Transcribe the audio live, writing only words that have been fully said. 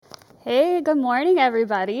Hey, good morning,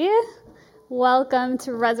 everybody. Welcome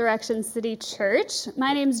to Resurrection City Church.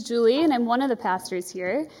 My name's Julie, and I'm one of the pastors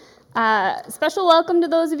here. Special welcome to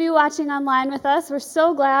those of you watching online with us. We're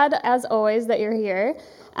so glad, as always, that you're here.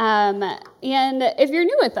 And if you're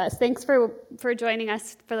new with us, thanks for joining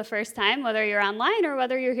us for the first time, whether you're online or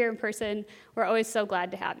whether you're here in person. We're always so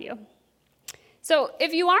glad to have you. So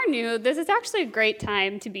if you are new, this is actually a great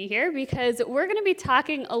time to be here because we're going to be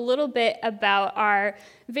talking a little bit about our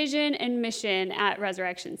vision and mission at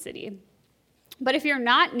Resurrection City. But if you're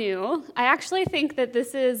not new, I actually think that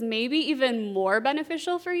this is maybe even more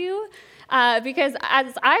beneficial for you because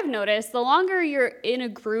as I've noticed, the longer you're in a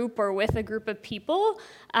group or with a group of people,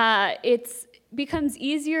 it becomes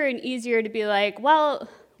easier and easier to be like, well,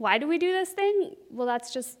 why do we do this thing? Well,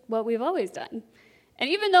 that's just what we've always done. And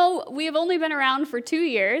even though we've only been around for 2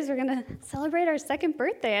 years, we're going to celebrate our second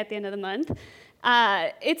birthday at the end of the month,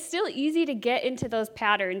 it's still easy to get into those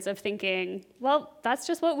patterns of thinking, well, that's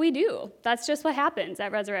just what we do. That's just what happens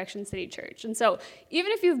at Resurrection City Church. And so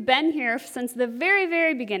even if you've been here since the very,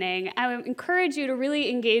 very beginning, I would encourage you to really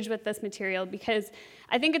engage with this material because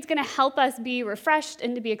I think it's going to help us be refreshed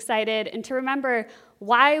and to be excited and to remember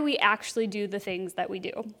why we actually do the things that we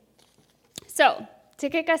do. So to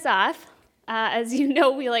kick us off, as you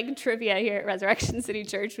know, we like trivia here at Resurrection City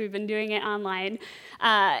Church. We've been doing it online.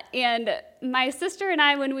 And my sister and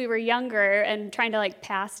I, when we were younger and trying to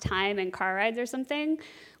pass time in car rides or something,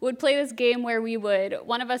 would play this game where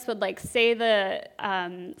one of us would say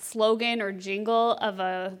the slogan or jingle of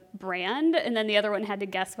a brand, and then the other one had to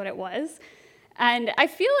guess what it was. And I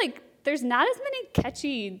feel like there's not as many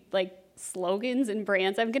catchy slogans and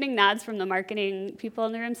brands. I'm getting nods from the marketing people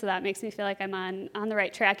in the room, so that makes me feel like I'm on the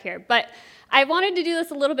right track here. But I wanted to do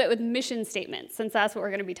this a little bit with mission statements, since that's what we're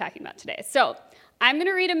going to be talking about today. So I'm going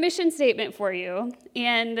to read a mission statement for you,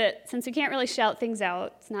 and since we can't really shout things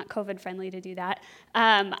out, it's not COVID-friendly to do that,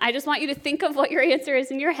 I just want you to think of what your answer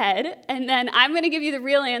is in your head, and then I'm going to give you the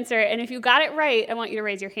real answer, and if you got it right, I want you to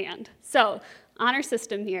raise your hand. So honor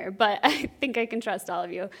system here, but I think I can trust all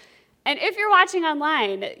of you. And if you're watching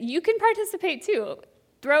online, you can participate too.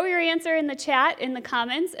 Throw your answer in the chat, in the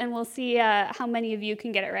comments, and we'll see how many of you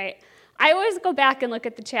can get it right. I always go back and look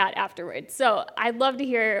at the chat afterwards, so I'd love to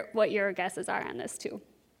hear what your guesses are on this too.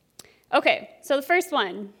 Okay, so the first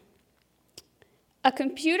one. A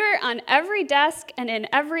computer on every desk and in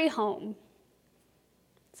every home.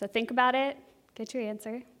 So think about it, get your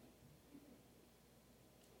answer.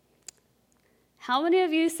 How many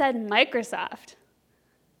of you said Microsoft?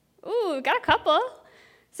 Ooh, we got a couple.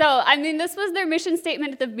 So, this was their mission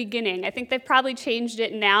statement at the beginning. I think they've probably changed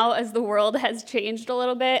it now as the world has changed a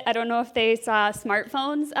little bit. I don't know if they saw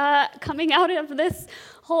smartphones coming out of this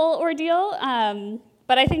whole ordeal,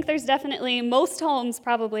 but I think there's definitely, most homes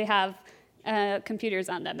probably have computers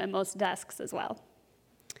on them, and most desks as well.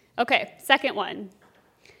 Okay, second one.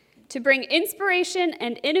 To bring inspiration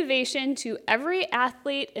and innovation to every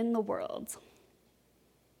athlete in the world.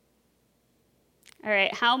 All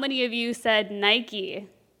right, how many of you said Nike?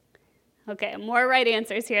 Okay, more right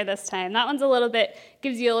answers here this time. That one's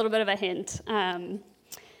gives you a little bit of a hint.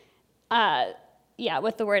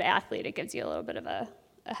 With the word athlete, it gives you a little bit of a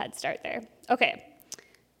head start there. Okay.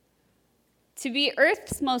 To be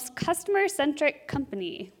Earth's most customer-centric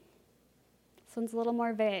company. This one's a little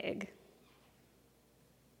more vague.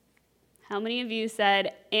 How many of you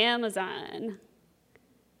said Amazon?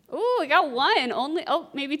 Ooh, we got one.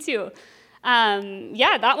 Maybe two.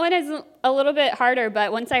 That one is a little bit harder,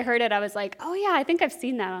 but once I heard it, I was like, oh yeah, I think I've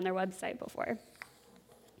seen that on their website before.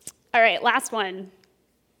 All right, last one.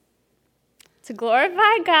 To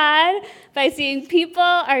glorify God by seeing people,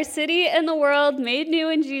 our city, and the world made new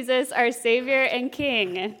in Jesus, our Savior and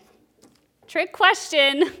King. Trick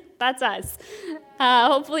question, that's us.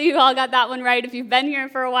 Hopefully you all got that one right if you've been here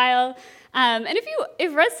for a while. And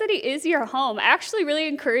if Res City is your home, I actually really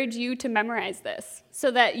encourage you to memorize this so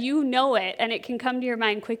that you know it and it can come to your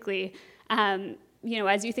mind quickly,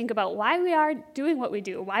 as you think about why we are doing what we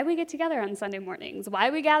do, why we get together on Sunday mornings, why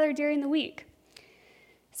we gather during the week.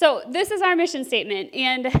 So this is our mission statement.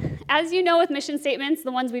 And as you know with mission statements,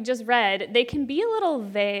 the ones we just read, they can be a little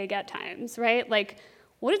vague at times, right?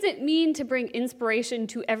 What does it mean to bring inspiration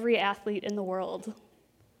to every athlete in the world?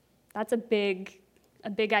 That's a big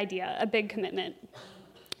idea, a big commitment.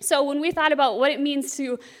 So when we thought about what it means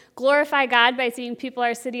to glorify God by seeing people,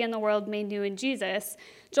 our city, and the world made new in Jesus,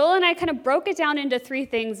 Joel and I kind of broke it down into 3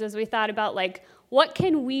 things as we thought about, what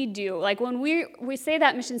can we do? When we say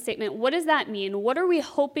that mission statement, what does that mean? What are we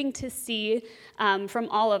hoping to see from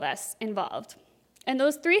all of us involved? And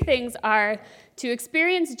those 3 things are to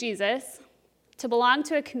experience Jesus, to belong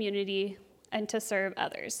to a community, and to serve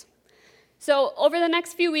others. So over the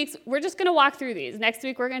next few weeks, we're just going to walk through these. Next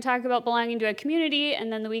week, we're going to talk about belonging to a community,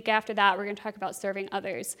 and then the week after that, we're going to talk about serving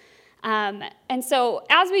others. And so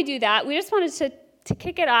as we do that, we just wanted to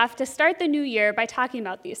kick it off, to start the new year by talking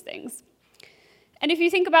about these things. And if you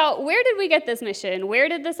think about, where did we get this mission? Where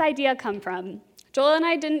did this idea come from? Joel and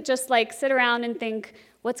I didn't just sit around and think,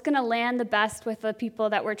 what's going to land the best with the people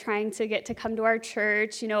that we're trying to get to come to our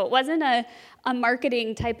church? It wasn't a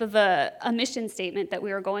marketing type of a mission statement that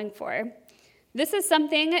we were going for. This is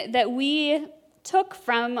something that we took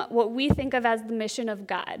from what we think of as the mission of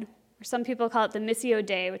God. Or some people call it the Missio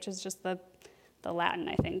Dei, which is just the Latin,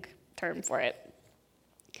 I think, term for it.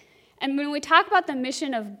 And when we talk about the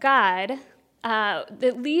mission of God,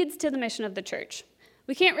 that leads to the mission of the church.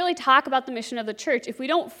 We can't really talk about the mission of the church if we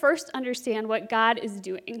don't first understand what God is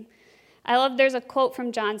doing. There's a quote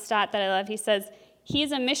from John Stott that I love. He says,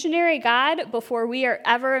 "He's a missionary God before we are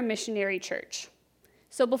ever a missionary church."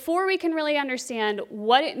 So before we can really understand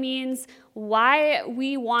what it means, why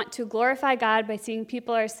we want to glorify God by seeing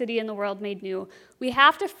people, our city, and the world made new, we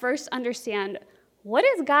have to first understand, what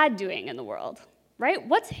is God doing in the world, right?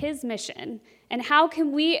 What's his mission? And how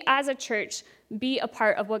can we as a church be a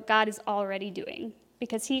part of what God is already doing?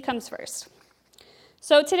 Because he comes first.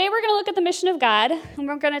 So today we're going to look at the mission of God, and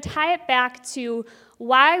we're going to tie it back to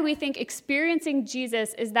why we think experiencing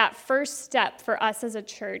Jesus is that first step for us as a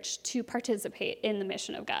church to participate in the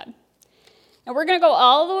mission of God. And we're going to go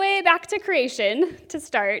all the way back to creation to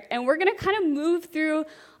start, and we're going to kind of move through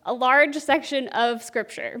a large section of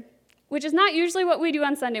Scripture, which is not usually what we do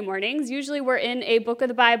on Sunday mornings. Usually we're in a book of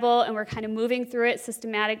the Bible, and we're kind of moving through it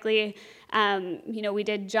systematically. We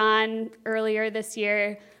did John earlier this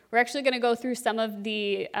year. We're actually going to go through some of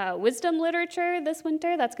the wisdom literature this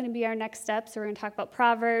winter. That's going to be our next step. So we're going to talk about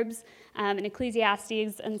Proverbs and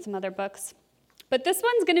Ecclesiastes and some other books. But this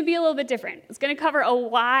one's going to be a little bit different. It's going to cover a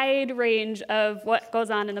wide range of what goes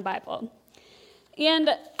on in the Bible. And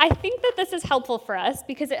I think that this is helpful for us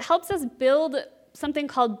because it helps us build something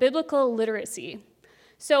called biblical literacy.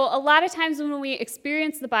 So a lot of times when we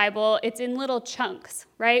experience the Bible, it's in little chunks,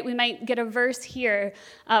 right? We might get a verse here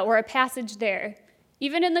or a passage there.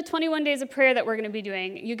 Even in the 21 days of prayer that we're going to be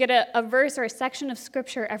doing, you get a verse or a section of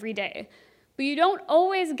Scripture every day. But you don't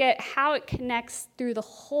always get how it connects through the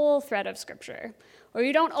whole thread of Scripture. Or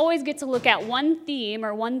you don't always get to look at one theme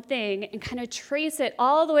or one thing and kind of trace it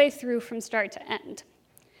all the way through from start to end.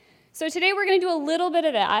 So today we're going to do a little bit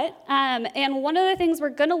of that. And one of the things we're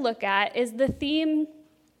going to look at is the theme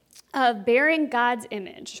of bearing God's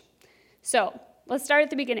image. So let's start at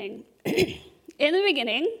the beginning. In the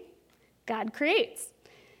beginning, God creates.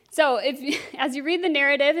 So as you read the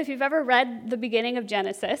narrative, if you've ever read the beginning of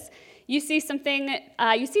Genesis, you see some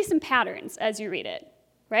patterns as you read it,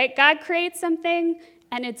 right? God creates something,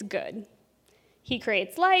 and it's good. He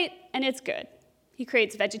creates light, and it's good. He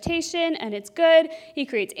creates vegetation, and it's good. He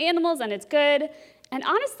creates animals, and it's good. And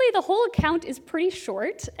honestly, the whole account is pretty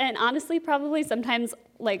short, and honestly, probably sometimes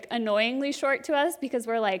annoyingly short to us because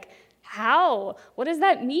we're like, how? What does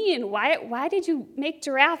that mean? Why did you make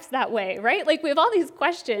giraffes that way, right? We have all these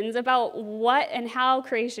questions about what and how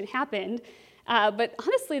creation happened, but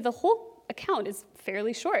honestly, the whole account is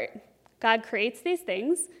fairly short. God creates these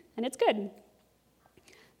things, and it's good.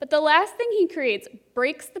 But the last thing he creates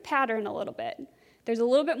breaks the pattern a little bit. There's a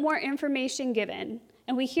little bit more information given,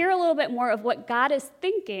 and we hear a little bit more of what God is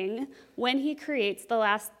thinking when he creates the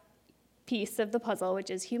last piece of the puzzle, which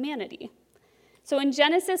is humanity. So in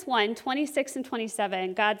Genesis 1:26 and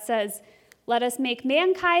 27, God says, "Let us make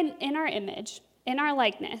mankind in our image, in our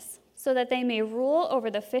likeness, so that they may rule over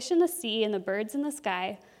the fish in the sea and the birds in the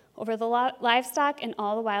sky, over the livestock and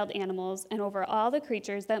all the wild animals, and over all the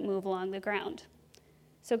creatures that move along the ground."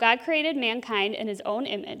 So God created mankind in his own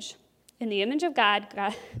image. In the image of God,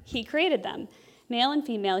 he created them. Male and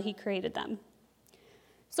female, he created them.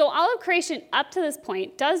 So all of creation up to this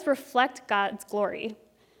point does reflect God's glory.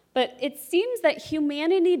 But it seems that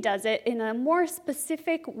humanity does it in a more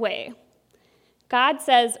specific way. God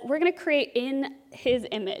says, we're going to create in his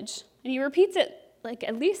image. And he repeats it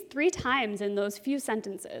at least 3 times in those few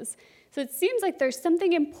sentences. So it seems like there's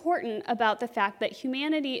something important about the fact that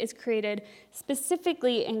humanity is created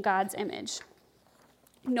specifically in God's image.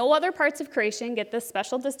 No other parts of creation get this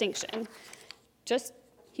special distinction, just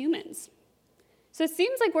humans. So it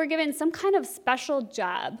seems like we're given some kind of special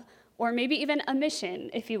job, or maybe even a mission,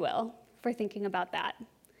 if you will, for thinking about that.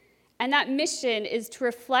 And that mission is to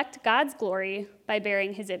reflect God's glory by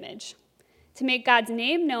bearing his image, to make God's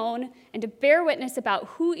name known and to bear witness about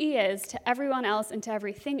who he is to everyone else and to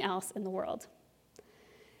everything else in the world.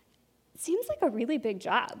 It seems like a really big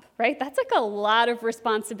job, right? That's a lot of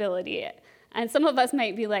responsibility. And some of us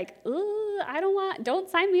might be like, ooh, don't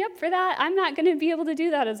sign me up for that. I'm not going to be able to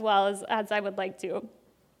do that as well as I would like to.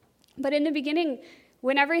 But in the beginning,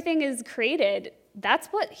 when everything is created, that's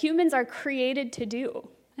what humans are created to do.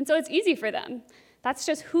 And so it's easy for them. That's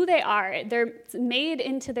just who they are. They're made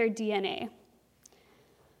into their DNA.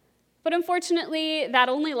 But unfortunately, that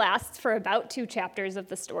only lasts for about 2 chapters of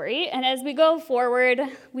the story. And as we go forward,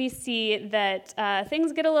 we see that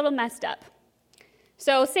things get a little messed up.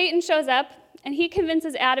 So Satan shows up, and he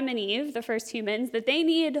convinces Adam and Eve, the first humans, that they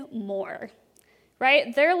need more,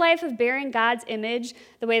 right? Their life of bearing God's image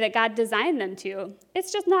the way that God designed them to,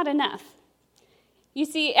 it's just not enough. You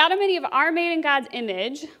see, Adam and Eve are made in God's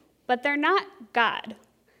image, but they're not God.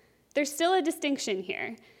 There's still a distinction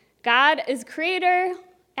here. God is creator.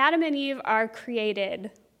 Adam and Eve are created,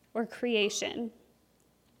 or creation.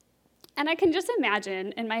 And I can just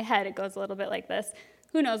imagine, in my head, it goes a little bit like this.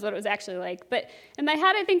 Who knows what it was actually like? But in my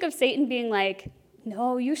head, I think of Satan being like,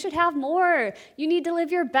 no, you should have more. You need to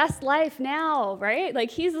live your best life now, right?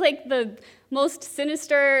 Like, he's like the most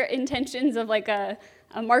sinister intentions of like a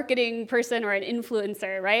marketing person or an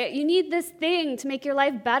influencer, right? You need this thing to make your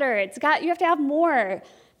life better. You have to have more.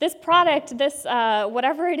 This product, this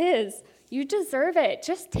whatever it is, you deserve it.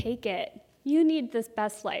 Just take it. You need this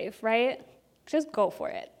best life, right? Just go for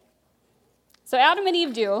it. So Adam and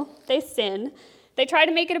Eve do. They sin. They try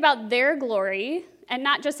to make it about their glory and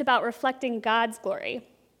not just about reflecting God's glory.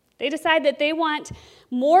 They decide that they want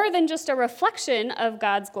more than just a reflection of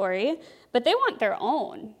God's glory, but they want their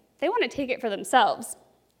own. They want to take it for themselves.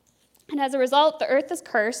 And as a result, the earth is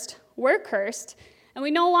cursed, we're cursed, and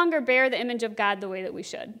we no longer bear the image of God the way that we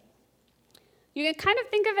should. You can kind of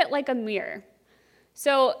think of it like a mirror.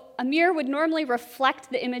 So a mirror would normally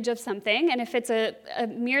reflect the image of something, and if it's a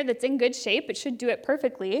mirror that's in good shape, it should do it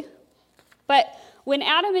perfectly. But when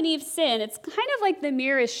Adam and Eve sin, it's kind of like the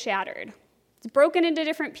mirror is shattered. It's broken into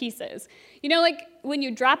different pieces. You know, like when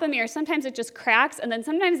you drop a mirror, sometimes it just cracks, and then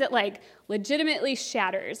sometimes it like legitimately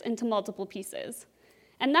shatters into multiple pieces.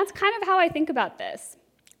 And that's kind of how I think about this.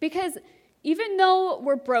 Because even though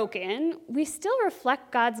we're broken, we still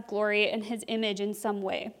reflect God's glory and his image in some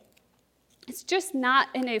way. It's just not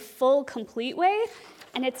in a full, complete way,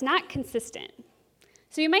 and it's not consistent.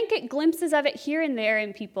 So you might get glimpses of it here and there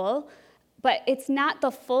in people, but it's not the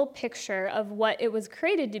full picture of what it was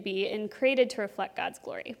created to be and created to reflect God's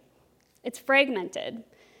glory. It's fragmented.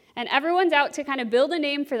 And everyone's out to kind of build a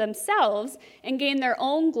name for themselves and gain their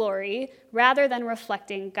own glory rather than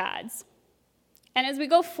reflecting God's. And as we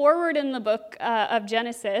go forward in the book of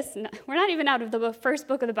Genesis, we're not even out of the first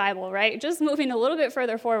book of the Bible, right? Just moving a little bit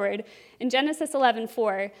further forward, in Genesis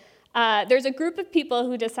 11:4, there's a group of people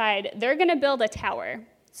who decide they're going to build a tower.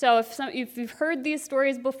 So if you've heard these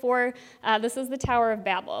stories before, this is the Tower of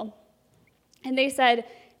Babel. And they said,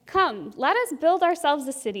 "Come, let us build ourselves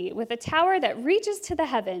a city with a tower that reaches to the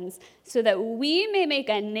heavens so that we may make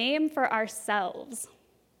a name for ourselves.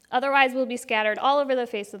 Otherwise, we'll be scattered all over the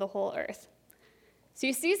face of the whole earth." So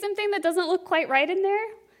you see something that doesn't look quite right in there?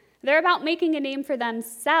 They're about making a name for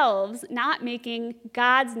themselves, not making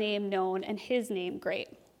God's name known and his name great.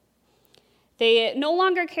 They no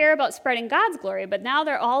longer care about spreading God's glory, but now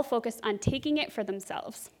they're all focused on taking it for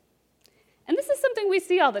themselves. And this is something we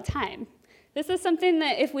see all the time. This is something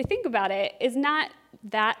that, if we think about it, is not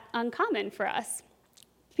that uncommon for us.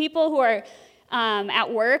 People who are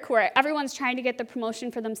at work, where everyone's trying to get the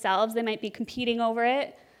promotion for themselves, they might be competing over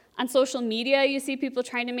it. On social media, you see people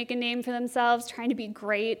trying to make a name for themselves, trying to be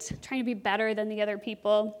great, trying to be better than the other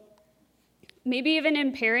people. Maybe even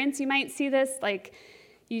in parents, you might see this, like,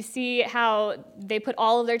 you see how they put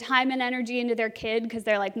all of their time and energy into their kid because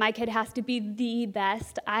they're like, my kid has to be the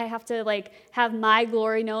best. I have to like have my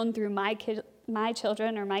glory known through my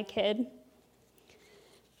children or my kid.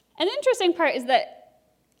 An interesting part is that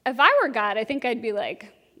if I were God, I think I'd be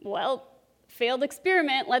like, well, failed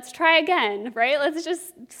experiment, let's try again, right? Let's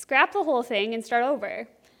just scrap the whole thing and start over.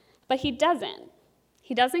 But he doesn't.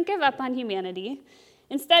 He doesn't give up on humanity.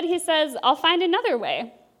 Instead, he says, I'll find another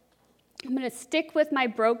way. I'm going to stick with my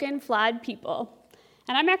broken, flawed people,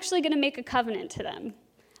 and I'm actually going to make a covenant to them.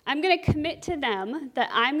 I'm going to commit to them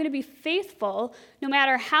that I'm going to be faithful no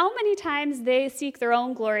matter how many times they seek their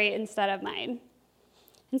own glory instead of mine.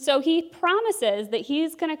 And so he promises that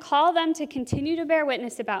he's going to call them to continue to bear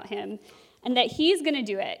witness about him and that he's going to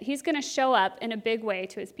do it. He's going to show up in a big way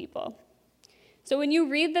to his people. So when you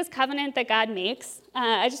read this covenant that God makes,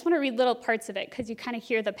 I just want to read little parts of it because you kind of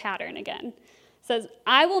hear the pattern again. It says,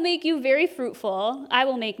 I will make you very fruitful. I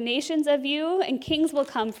will make nations of you, and kings will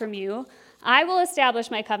come from you. I will establish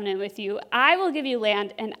my covenant with you. I will give you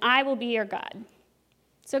land, and I will be your God.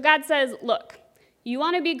 So God says, look, you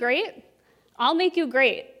want to be great? I'll make you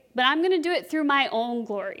great. but I'm going to do it through my own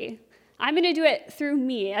glory. I'm going to do it through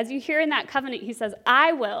me. As you hear in that covenant, he says,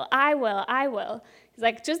 I will, I will, I will. He's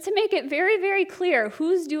like, just to make it very, very clear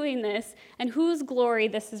who's doing this and whose glory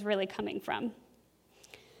this is really coming from.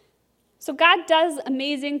 So God does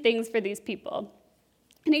amazing things for these people.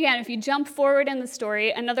 And again, if you jump forward in the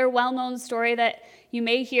story, another well-known story that you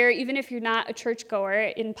may hear, even if you're not a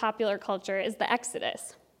churchgoer in popular culture, is the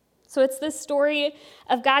Exodus. So it's this story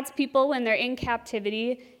of God's people when they're in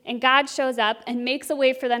captivity, and God shows up and makes a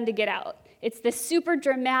way for them to get out. It's this super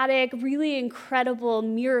dramatic, really incredible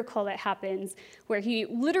miracle that happens where he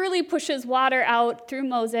literally pushes water out through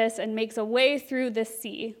Moses and makes a way through the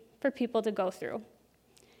sea for people to go through.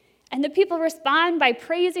 And the people respond by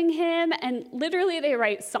praising him, and literally they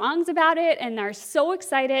write songs about it and are so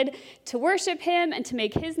excited to worship him and to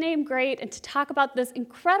make his name great and to talk about this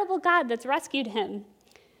incredible God that's rescued him.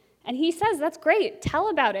 And he says, that's great. Tell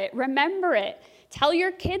about it. Remember it. Tell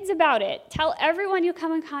your kids about it. Tell everyone you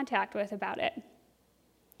come in contact with about it.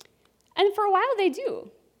 And for a while they do.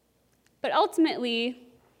 But ultimately,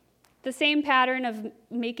 the same pattern of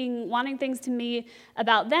wanting things to be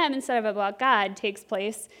about them instead of about God takes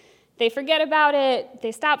place. They forget about it,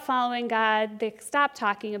 they stop following God, they stop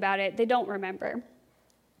talking about it, they don't remember.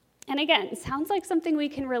 And again, it sounds like something we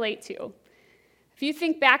can relate to. If you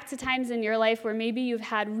think back to times in your life where maybe you've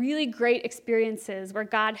had really great experiences where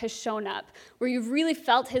God has shown up, where you've really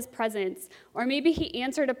felt his presence, or maybe he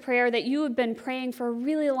answered a prayer that you have been praying for a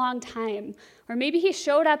really long time, or maybe he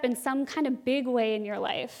showed up in some kind of big way in your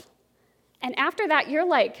life. And after that, you're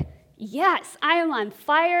like, yes, I am on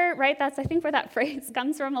fire, right? That's, I think, where that phrase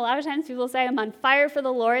comes from. A lot of times people say, I'm on fire for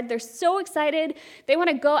the Lord. They're so excited. They want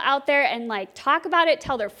to go out there and talk about it,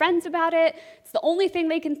 tell their friends about it. It's the only thing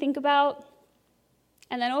they can think about.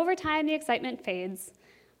 And then over time, the excitement fades.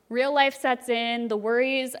 Real life sets in. The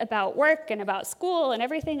worries about work and about school and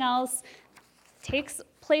everything else takes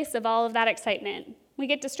place of all of that excitement. We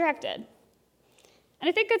get distracted. And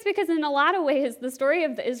I think it's because in a lot of ways, the story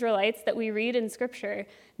of the Israelites that we read in Scripture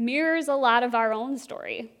mirrors a lot of our own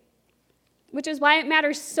story, which is why it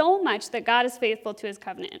matters so much that God is faithful to his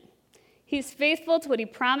covenant. He's faithful to what he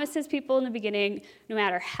promised his people in the beginning, no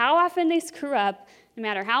matter how often they screw up, no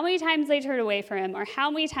matter how many times they turn away from him, or how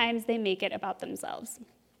many times they make it about themselves.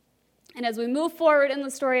 And as we move forward in the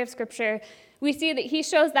story of Scripture, we see that he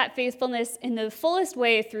shows that faithfulness in the fullest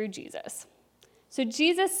way through Jesus. So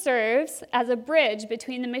Jesus serves as a bridge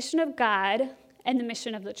between the mission of God and the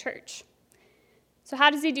mission of the church. So how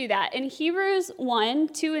does he do that? In Hebrews 1,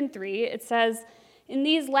 2, and 3, it says, in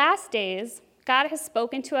these last days, God has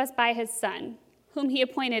spoken to us by his Son, whom he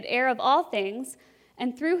appointed heir of all things,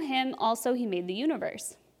 and through him also he made the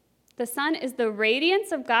universe. The Son is the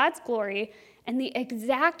radiance of God's glory and the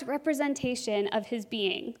exact representation of his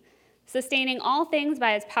being, sustaining all things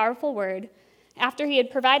by his powerful word. After he had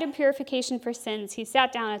provided purification for sins, he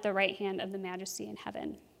sat down at the right hand of the Majesty in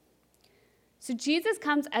heaven. So Jesus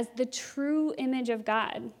comes as the true image of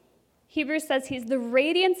God. Hebrews says he's the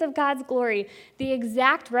radiance of God's glory, the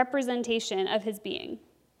exact representation of his being.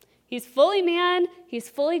 He's fully man, he's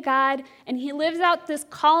fully God, and he lives out this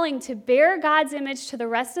calling to bear God's image to the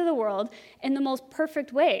rest of the world in the most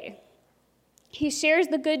perfect way. He shares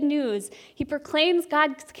the good news. He proclaims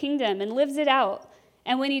God's kingdom and lives it out.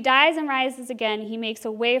 And when he dies and rises again, he makes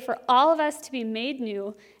a way for all of us to be made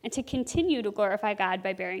new and to continue to glorify God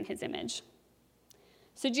by bearing his image.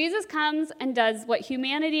 So Jesus comes and does what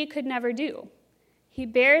humanity could never do. He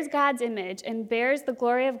bears God's image and bears the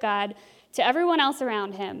glory of God to everyone else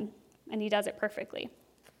around him, and he does it perfectly.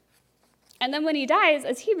 And then when he dies,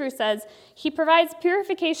 as Hebrews says, he provides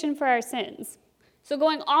purification for our sins. So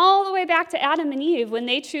going all the way back to Adam and Eve, when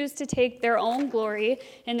they choose to take their own glory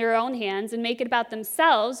in their own hands and make it about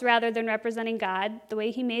themselves rather than representing God the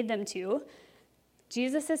way he made them to,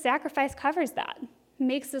 Jesus' sacrifice covers that,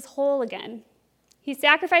 makes us whole again. He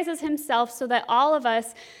sacrifices himself so that all of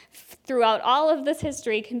us, throughout all of this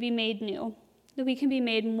history, can be made new, that we can be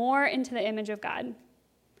made more into the image of God.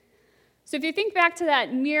 So if you think back to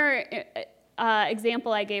that mirror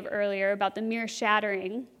example I gave earlier about the mirror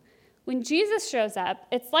shattering, when Jesus shows up,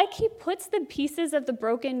 it's like he puts the pieces of the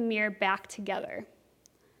broken mirror back together.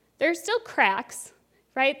 There are still cracks,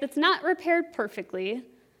 right? That's not repaired perfectly.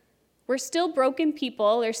 We're still broken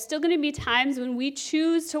people. There's still going to be times when we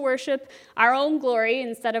choose to worship our own glory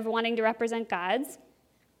instead of wanting to represent God's.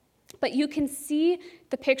 But you can see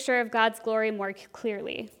the picture of God's glory more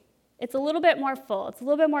clearly. It's a little bit more full. It's a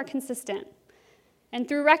little bit more consistent. And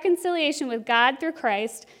through reconciliation with God through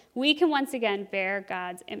Christ, we can once again bear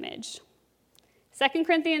God's image. 2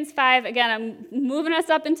 Corinthians 5, again, I'm moving us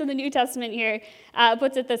up into the New Testament here,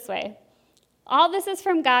 puts it this way. All this is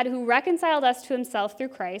from God, who reconciled us to himself through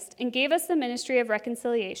Christ and gave us the ministry of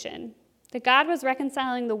reconciliation. That God was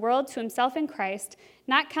reconciling the world to himself in Christ,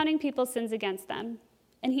 not counting people's sins against them.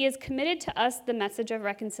 And he has committed to us the message of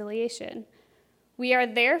reconciliation. We are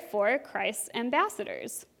therefore Christ's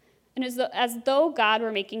ambassadors, and as though God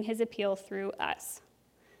were making his appeal through us.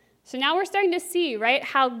 So now we're starting to see, right,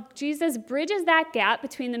 how Jesus bridges that gap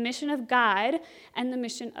between the mission of God and the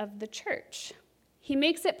mission of the church. He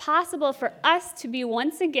makes it possible for us to be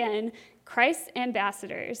once again Christ's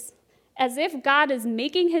ambassadors, as if God is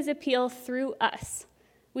making his appeal through us.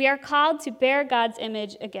 We are called to bear God's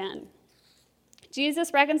image again.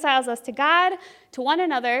 Jesus reconciles us to God, to one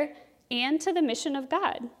another, and to the mission of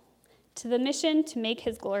God, to the mission to make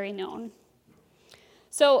his glory known.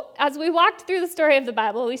 So as we walked through the story of the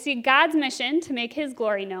Bible, we see God's mission to make his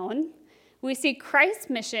glory known. We see Christ's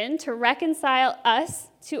mission to reconcile us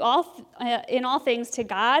in all things to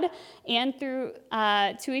God and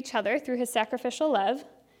to each other through his sacrificial love.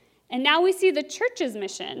 And now we see the church's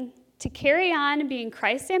mission to carry on being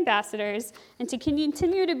Christ's ambassadors and to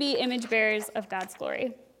continue to be image bearers of God's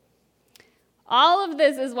glory. All of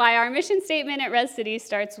this is why our mission statement at Res City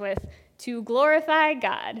starts with, to glorify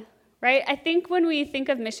God, right? I think when we think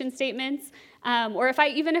of mission statements, or if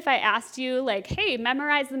I asked you, like, hey,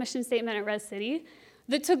 memorize the mission statement at Res City,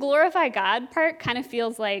 the to glorify God part kind of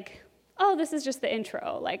feels like, oh, this is just the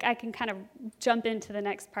intro. Like, I can kind of jump into the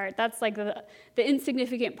next part. That's like the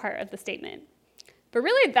insignificant part of the statement. But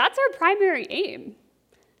really, that's our primary aim.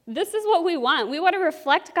 This is what we want. We want to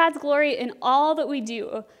reflect God's glory in all that we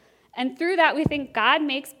do. And through that, we think God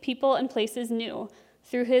makes people and places new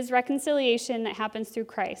through his reconciliation that happens through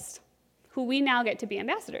Christ, who we now get to be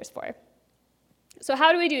ambassadors for. So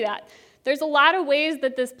how do we do that? There's a lot of ways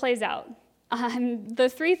that this plays out. The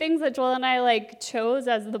three things that Joel and I chose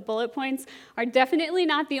as the bullet points are definitely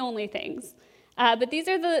not the only things. But these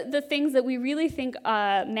are the things that we really think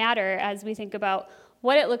matter as we think about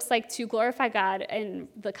what it looks like to glorify God in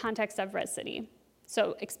the context of Res City.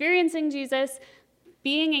 So experiencing Jesus,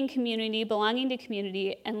 being in community, belonging to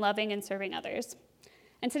community, and loving and serving others.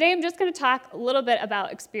 And today I'm just going to talk a little bit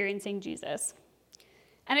about experiencing Jesus.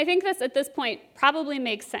 And I think this, at this point, probably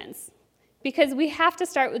makes sense, because we have to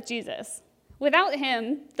start with Jesus. Without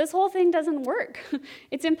him, this whole thing doesn't work.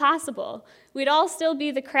 It's impossible. We'd all still be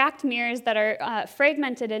the cracked mirrors that are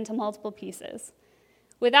fragmented into multiple pieces.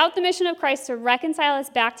 Without the mission of Christ to reconcile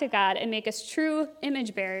us back to God and make us true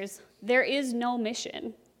image bearers, there is no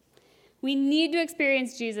mission. We need to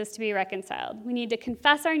experience Jesus to be reconciled. We need to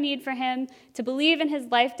confess our need for him, to believe in his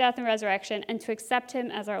life, death, and resurrection, and to accept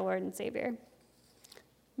him as our Lord and Savior.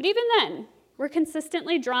 But even then, we're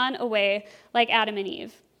consistently drawn away like Adam and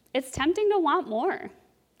Eve. It's tempting to want more,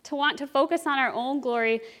 to want to focus on our own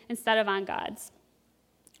glory instead of on God's.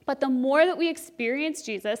 But the more that we experience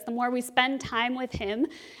Jesus, the more we spend time with him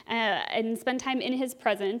and spend time in his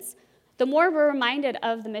presence, the more we're reminded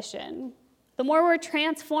of the mission. The more we're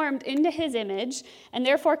transformed into his image, and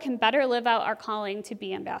therefore can better live out our calling to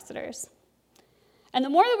be ambassadors. And the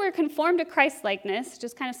more that we're conformed to Christ's likeness,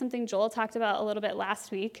 just kind of something Joel talked about a little bit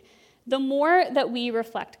last week, the more that we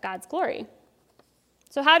reflect God's glory.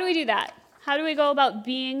 So how do we do that? How do we go about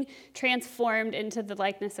being transformed into the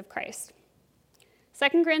likeness of Christ?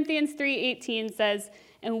 2 Corinthians 3:18 says,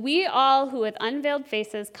 "And we all who with unveiled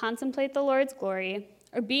faces contemplate the Lord's glory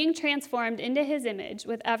are being transformed into his image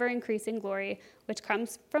with ever-increasing glory, which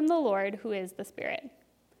comes from the Lord, who is the Spirit."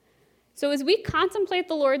 So as we contemplate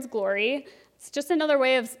the Lord's glory, it's just another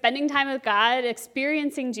way of spending time with God,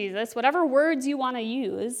 experiencing Jesus, whatever words you want to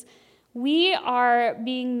use, we are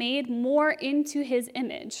being made more into his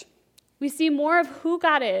image. We see more of who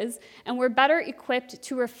God is, and we're better equipped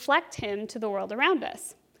to reflect him to the world around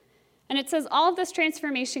us. And it says all of this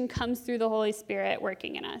transformation comes through the Holy Spirit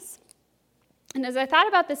working in us. And as I thought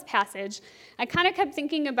about this passage, I kind of kept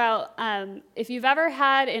thinking about if you've ever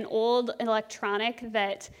had an old electronic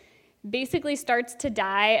that basically starts to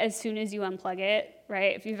die as soon as you unplug it,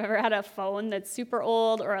 right? If you've ever had a phone that's super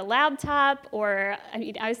old, or a laptop, or,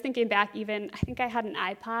 I was thinking back even, I think I had an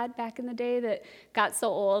iPod back in the day that got so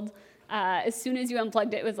old, as soon as you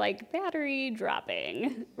unplugged it, it was like battery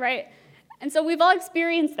dropping, right? And so we've all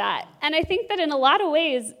experienced that. And I think that in a lot of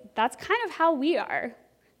ways, that's kind of how we are.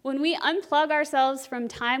 When we unplug ourselves from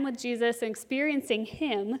time with Jesus and experiencing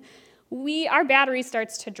him, our battery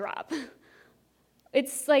starts to drop.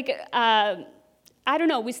 It's like,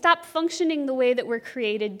 we stop functioning the way that we're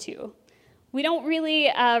created to. We don't really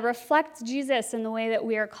reflect Jesus in the way that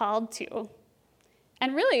we are called to.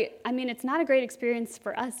 And really, it's not a great experience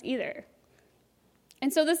for us either.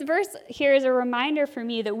 And so this verse here is a reminder for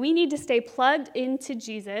me that we need to stay plugged into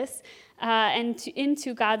Jesus and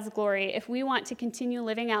into God's glory if we want to continue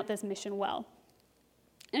living out this mission well.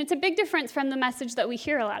 And it's a big difference from the message that we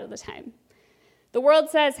hear a lot of the time. The world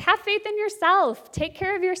says, have faith in yourself, take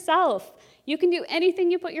care of yourself. You can do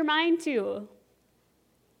anything you put your mind to.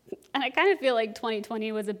 And I kind of feel like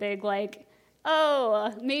 2020 was a big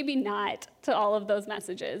oh, maybe not to all of those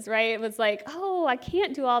messages, right? It was like, oh, I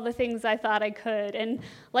can't do all the things I thought I could, and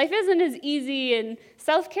life isn't as easy, and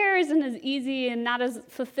self-care isn't as easy and not as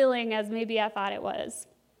fulfilling as maybe I thought it was.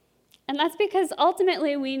 And that's because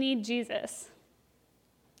ultimately we need Jesus.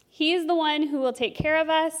 He is the one who will take care of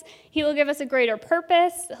us. He will give us a greater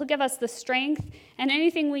purpose. He'll give us the strength and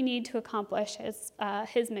anything we need to accomplish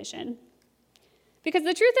his mission. Because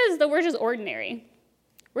the truth is that we're just ordinary.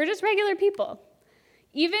 We're just regular people.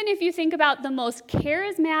 Even if you think about the most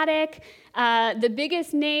charismatic, the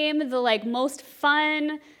biggest name, the most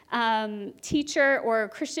fun teacher or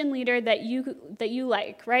Christian leader that you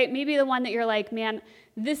like, right? Maybe the one that you're like, man,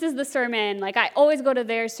 this is the sermon. I always go to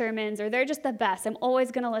their sermons, or they're just the best. I'm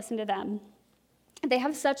always going to listen to them. They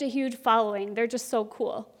have such a huge following. They're just so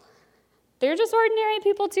cool. They're just ordinary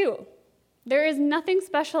people too. There is nothing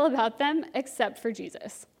special about them except for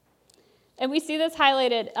Jesus. And we see this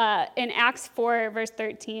highlighted in Acts 4, verse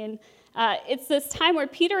 13. It's this time where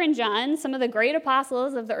Peter and John, some of the great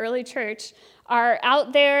apostles of the early church, are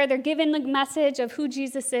out there. They're giving the message of who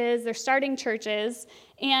Jesus is. They're starting churches.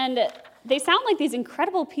 And they sound like these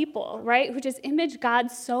incredible people, right, who just image God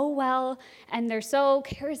so well. And they're so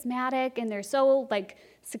charismatic. And they're so,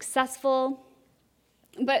 successful.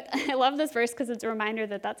 But I love this verse because it's a reminder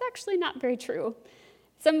that that's actually not very true.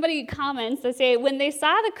 Somebody comments, they say, when they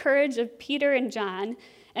saw the courage of Peter and John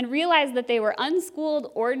and realized that they were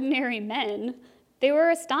unschooled, ordinary men, they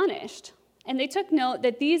were astonished. And they took note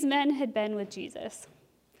that these men had been with Jesus.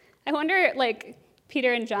 I wonder,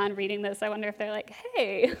 Peter and John reading this, I wonder if they're like,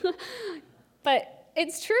 hey. But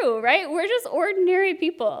it's true, right? We're just ordinary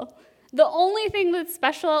people. The only thing that's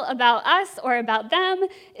special about us or about them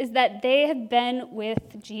is that they have been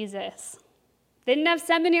with Jesus. They didn't have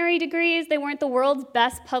seminary degrees. They weren't the world's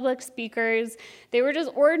best public speakers. They were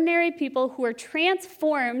just ordinary people who were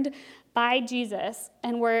transformed by Jesus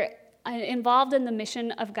and were involved in the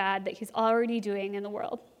mission of God that he's already doing in the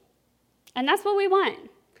world. And that's what we want.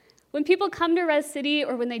 When people come to Res City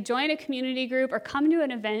or when they join a community group or come to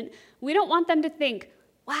an event, we don't want them to think,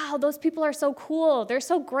 wow, those people are so cool. They're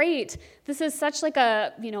so great. This is such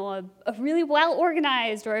a really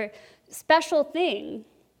well-organized or special thing.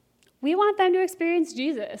 We want them to experience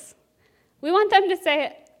Jesus. We want them to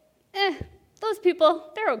say, those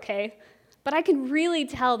people, they're okay. But I can really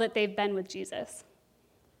tell that they've been with Jesus.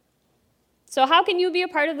 So how can you be a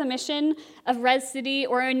part of the mission of Res City,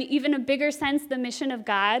 or in even a bigger sense, the mission of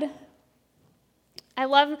God? I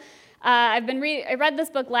read this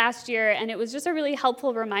book last year, and it was just a really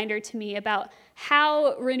helpful reminder to me about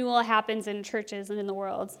how renewal happens in churches and in the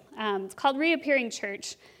world. It's called Reappearing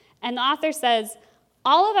Church. And the author says,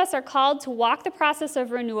 all of us are called to walk the process of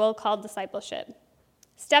renewal called discipleship.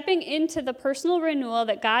 Stepping into the personal renewal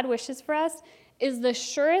that God wishes for us is the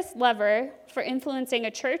surest lever for influencing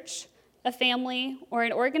a church, a family, or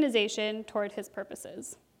an organization toward his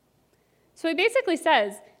purposes. So he basically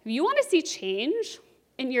says, if you want to see change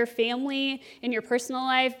in your family, in your personal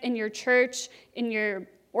life, in your church, in your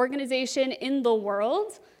organization, in the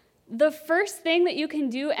world, the first thing that you can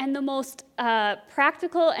do and the most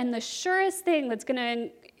practical and the surest thing that's going to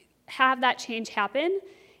have that change happen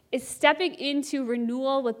is stepping into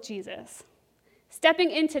renewal with Jesus. Stepping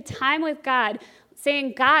into time with God,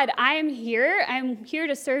 saying, God, I'm here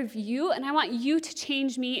to serve you, and I want you to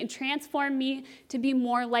change me and transform me to be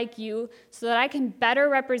more like you so that I can better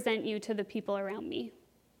represent you to the people around me.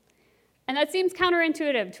 And that seems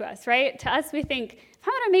counterintuitive to us, right? To us, we think, if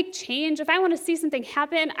I want to make change, if I want to see something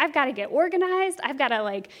happen, I've got to get organized. I've got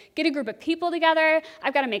to get a group of people together.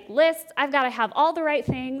 I've got to make lists. I've got to have all the right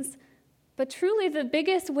things. But truly, the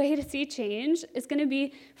biggest way to see change is going to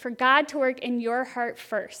be for God to work in your heart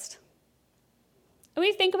first. And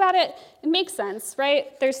we think about it, it makes sense,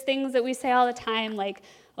 right? There's things that we say all the time, like,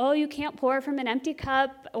 oh, you can't pour from an empty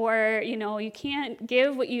cup, or, you can't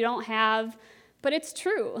give what you don't have. But it's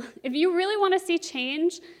true. If you really want to see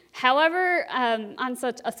change, however, on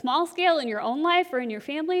such a small scale in your own life or in your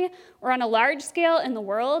family, or on a large scale in the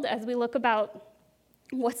world, as we look about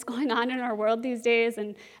what's going on in our world these days,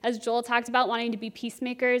 and as Joel talked about wanting to be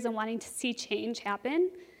peacemakers and wanting to see change happen,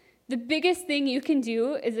 the biggest thing you can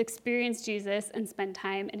do is experience Jesus and spend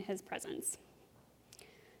time in his presence.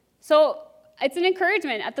 So It's an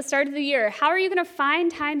encouragement at the start of the year. How are you going to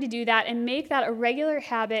find time to do that and make that a regular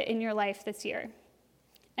habit in your life this year?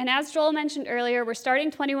 And as Joel mentioned earlier, we're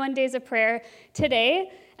starting 21 days of prayer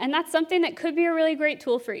today, and that's something that could be a really great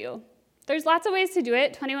tool for you. There's lots of ways to do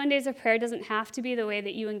it. 21 days of prayer doesn't have to be the way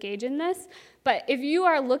that you engage in this, but if you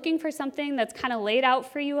are looking for something that's kind of laid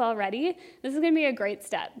out for you already, this is going to be a great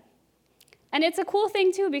step. And it's a cool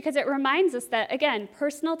thing, too, because it reminds us that, again,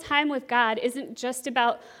 personal time with God isn't just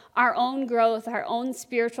about our own growth, our own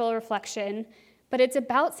spiritual reflection, but it's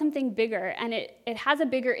about something bigger, and it has a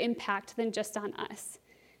bigger impact than just on us.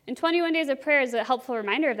 And 21 Days of Prayer is a helpful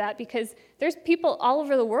reminder of that because there's people all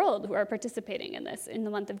over the world who are participating in this in the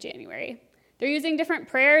month of January. They're using different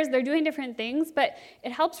prayers, they're doing different things, but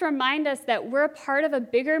it helps remind us that we're a part of a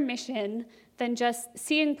bigger mission than just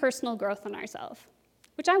seeing personal growth in ourselves.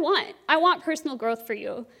 Which I want. I want personal growth for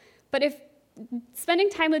you. But if spending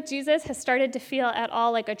time with Jesus has started to feel at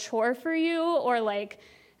all like a chore for you, or like,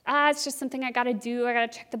 it's just something I gotta do, I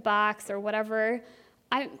gotta check the box or whatever,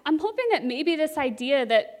 I'm hoping that maybe this idea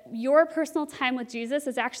that your personal time with Jesus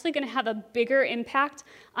is actually gonna have a bigger impact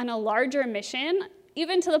on a larger mission,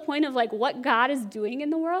 even to the point of like what God is doing in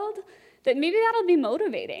the world, that maybe that'll be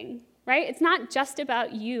motivating, right? It's not just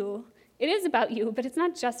about you. It is about you, but it's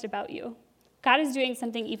not just about you. God is doing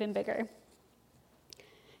something even bigger.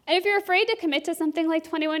 And if you're afraid to commit to something like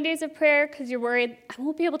 21 Days of Prayer because you're worried, I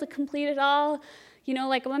won't be able to complete it all,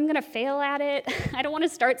 like I'm going to fail at it, I don't want to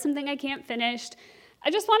start something I can't finish,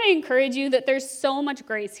 I just want to encourage you that there's so much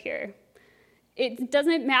grace here. It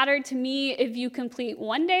doesn't matter to me if you complete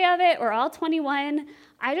one day of it or all 21.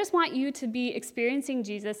 I just want you to be experiencing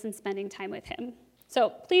Jesus and spending time with him. So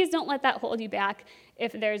please don't let that hold you back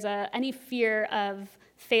if there's any fear of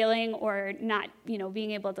failing or not,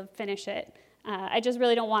 being able to finish it. I just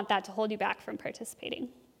really don't want that to hold you back from participating.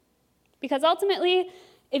 Because ultimately,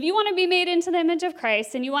 if you want to be made into the image of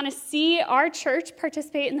Christ and you want to see our church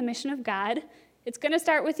participate in the mission of God, it's going to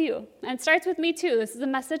start with you. And it starts with me too. This is a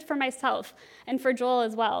message for myself and for Joel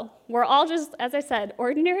as well. We're all just, as I said,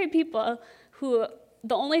 ordinary people who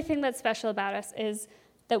the only thing that's special about us is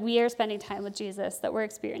that we are spending time with Jesus, that we're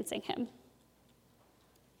experiencing him.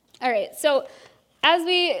 All right, so as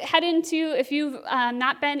we head into, if you've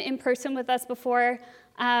not been in person with us before,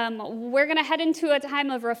 we're going to head into a time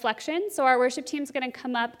of reflection. So our worship team's going to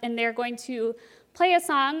come up and they're going to play a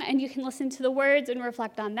song, and you can listen to the words and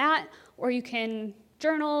reflect on that, or you can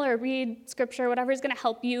journal or read scripture, whatever is going to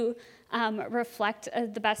help you reflect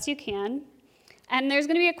the best you can. And there's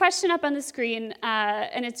going to be a question up on the screen,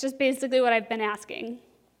 and it's just basically what I've been asking.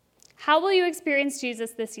 How will you experience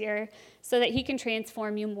Jesus this year so that he can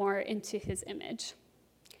transform you more into his image?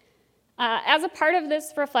 As a part of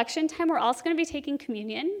this reflection time, we're also going to be taking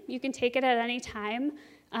communion. You can take it at any time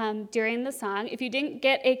during the song. If you didn't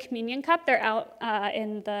get a communion cup, they're out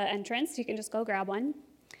in the entrance. You can just go grab one.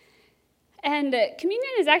 And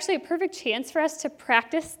communion is actually a perfect chance for us to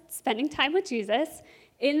practice spending time with Jesus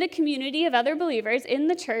in the community of other believers in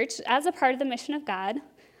the church as a part of the mission of God.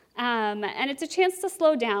 And it's a chance to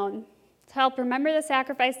slow down, to help remember the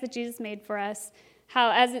sacrifice that Jesus made for us,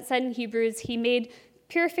 how, as it said in Hebrews, he made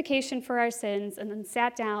purification for our sins and then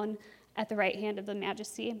sat down at the right hand of the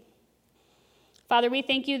Majesty. Father, we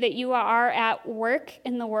thank you that you are at work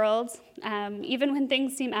in the world, even when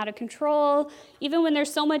things seem out of control, even when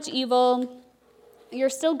there's so much evil, you're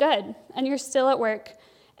still good and you're still at work.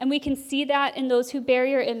 And we can see that in those who bear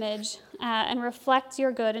your image and reflect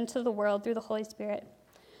your good into the world through the Holy Spirit.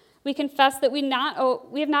 We confess that we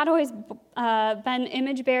have not always been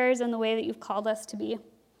image bearers in the way that you've called us to be.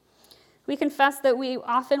 We confess that we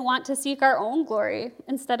often want to seek our own glory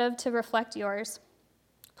instead of to reflect yours.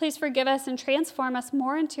 Please forgive us and transform us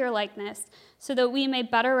more into your likeness so that we may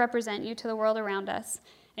better represent you to the world around us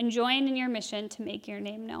and join in your mission to make your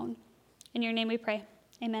name known. In your name we pray.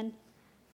 Amen.